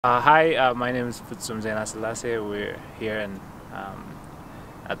Hi, my name is Futsum Zeinasellassie. We're here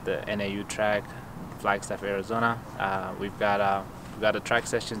at the NAU track, Flagstaff, Arizona. We've got a track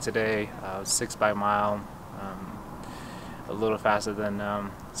session today, 6 by mile, a little faster than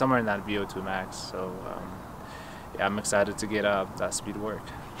somewhere in that VO2 max. So yeah, I'm excited to get that speed work.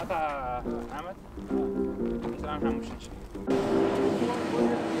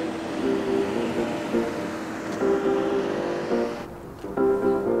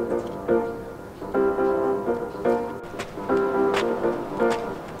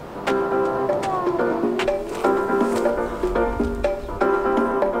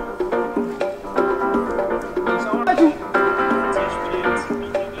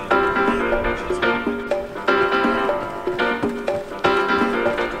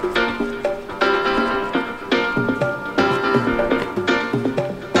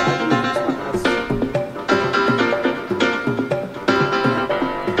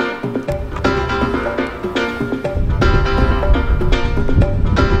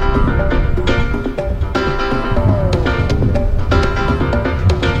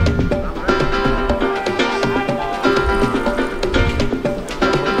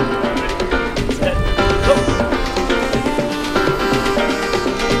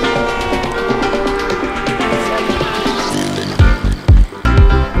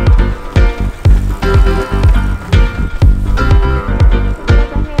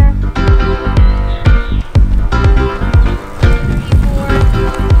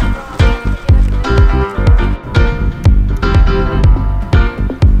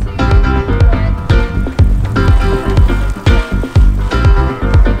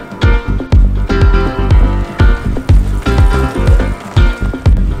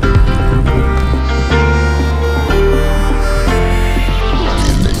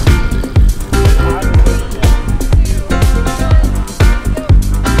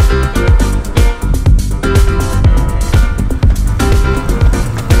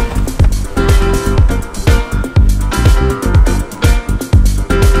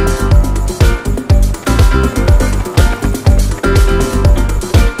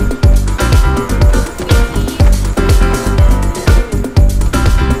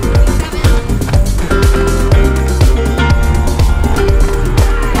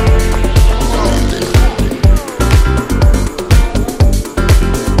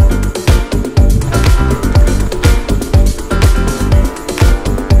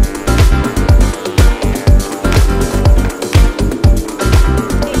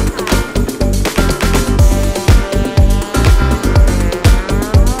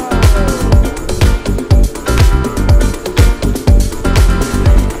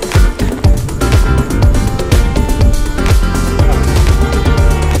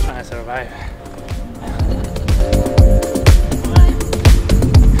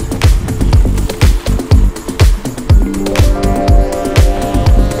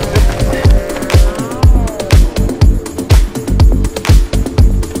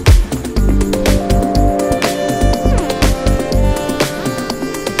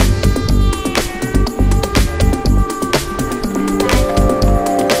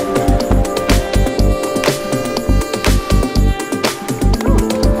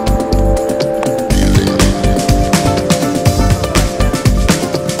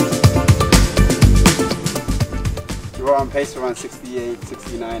 We're on pace to run 68,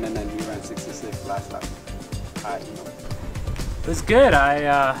 69, and then we ran 66 last lap. It was good.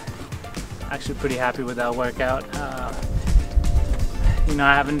 I actually pretty happy with that workout. I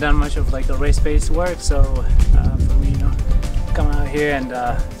haven't done much of like the race-based work, so for me, coming out here and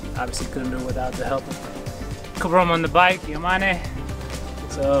obviously couldn't do it without the help of Kabram on the bike, Yamane.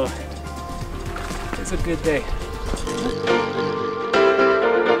 So it's a good day.